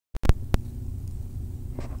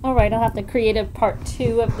All right, I'll have to create a part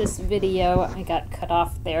 2 of this video. I got cut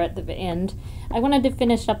off there at the end. I wanted to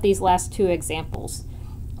finish up these last 2 examples.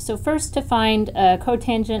 So first, to find a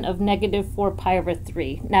cotangent of negative 4 pi over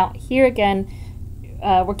 3. Now here again,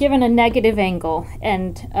 we're given a negative angle,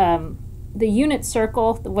 and the unit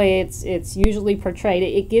circle, the way it's usually portrayed,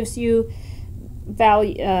 it gives you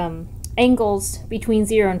angles between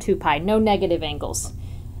 0 and 2 pi, no negative angles.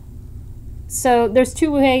 So there's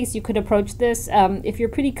 2 ways you could approach this. If you're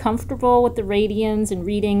pretty comfortable with the radians and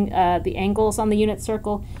reading the angles on the unit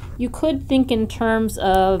circle, you could think in terms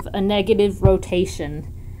of a negative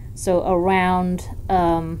rotation, so around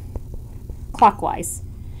clockwise.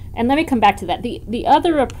 And let me come back to that. The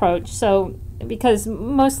other approach, so because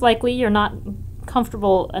most likely you're not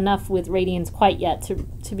comfortable enough with radians quite yet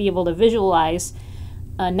to be able to visualize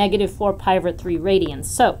negative 4 pi over 3 radians.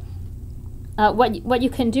 So what you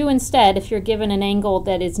can do instead, if you're given an angle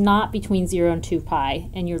that is not between 0 and 2 pi,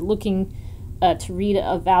 and you're looking to read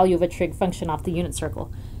a value of a trig function off the unit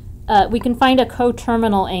circle, we can find a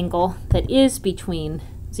coterminal angle that is between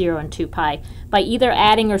 0 and 2 pi by either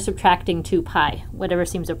adding or subtracting 2 pi, whatever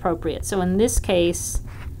seems appropriate. So in this case,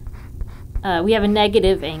 we have a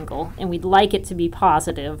negative angle, and we'd like it to be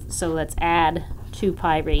positive, so let's add 2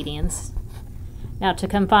 pi radians. Now to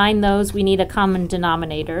combine those, we need a common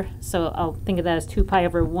denominator, so I'll think of that as 2 pi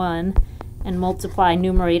over 1, and multiply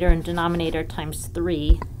numerator and denominator times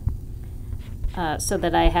 3, so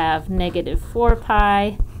that I have negative 4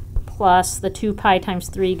 pi plus the 2 pi times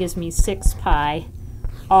 3 gives me 6 pi,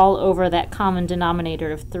 all over that common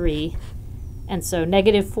denominator of 3. And so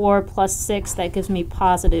negative 4 plus 6, that gives me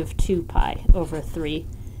positive 2 pi over 3,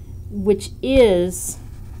 which is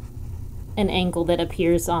an angle that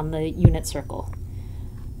appears on the unit circle.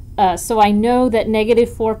 So I know that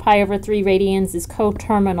negative 4 pi over 3 radians is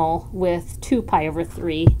coterminal with 2 pi over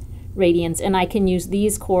 3 radians, and I can use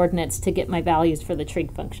these coordinates to get my values for the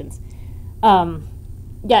trig functions.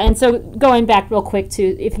 Yeah, and so going back real quick to,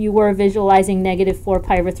 if you were visualizing negative 4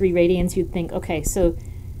 pi over 3 radians, you'd think, okay, so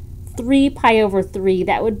 3 pi over 3,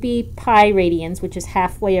 that would be pi radians, which is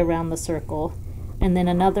halfway around the circle, and then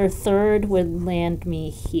another third would land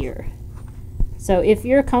me here. So if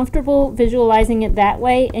you're comfortable visualizing it that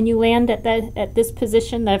way, and you land at this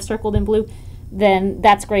position that I've circled in blue, then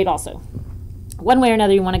that's great also. One way or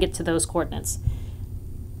another, you want to get to those coordinates.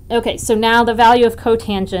 Okay, so now the value of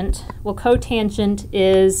cotangent. Well, cotangent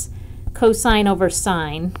is cosine over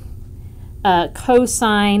sine.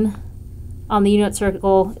 Cosine on the unit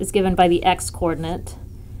circle is given by the x-coordinate.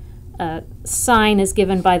 Sine is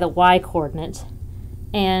given by the y-coordinate.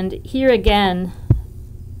 And here again,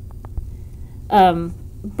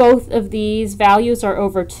 both of these values are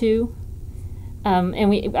over 2.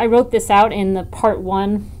 And I wrote this out in the part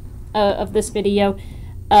 1 of this video.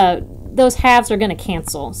 Those halves are going to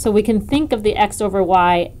cancel. So we can think of the x over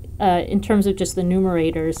y in terms of just the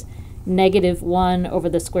numerators, negative 1 over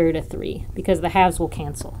the square root of 3, because the halves will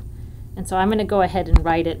cancel. And so I'm going to go ahead and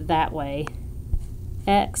write it that way.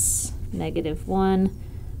 X negative 1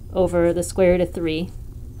 over the square root of 3.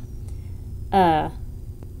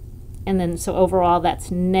 And then, so overall, that's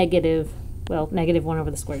negative 1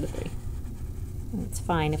 over the square root of 3. And it's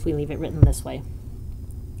fine if we leave it written this way.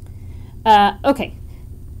 Okay,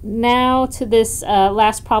 now to this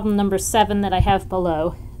last problem, number 7, that I have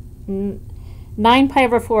below. 9 pi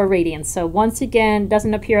over 4 radians. So once again,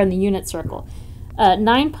 doesn't appear on the unit circle.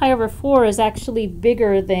 9 pi over 4 is actually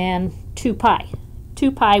bigger than 2 pi.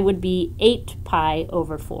 2 pi would be 8 pi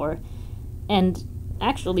over 4. And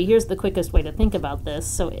actually, here's the quickest way to think about this.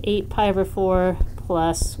 So 8 pi over 4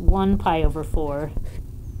 plus 1 pi over 4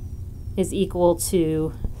 is equal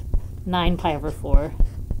to 9 pi over 4.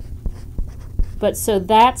 But so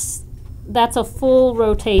that's a full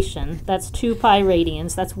rotation. That's 2 pi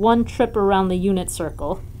radians. That's 1 trip around the unit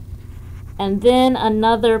circle. And then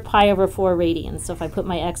another pi over 4 radians. So if I put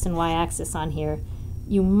my x and y axis on here,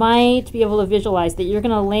 you might be able to visualize that you're going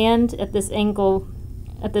to land at this angle,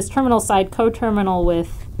 at this terminal side, coterminal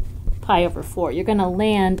with pi over 4. You're going to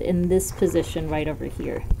land in this position right over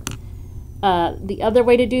here. The other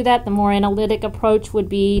way to do that, the more analytic approach, would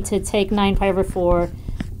be to take 9 pi over 4.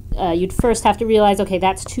 You'd first have to realize, okay,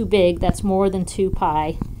 that's too big. That's more than 2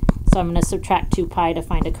 pi. So I'm going to subtract 2 pi to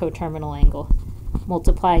find a coterminal angle.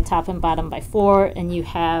 Multiply top and bottom by 4, and you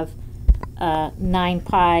have 9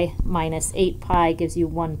 pi minus 8 pi gives you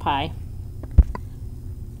 1 pi.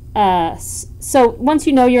 So once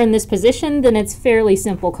you know you're in this position, then it's fairly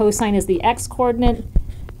simple. Cosine is the x-coordinate,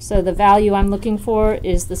 so the value I'm looking for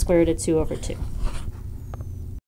is the square root of 2 over 2.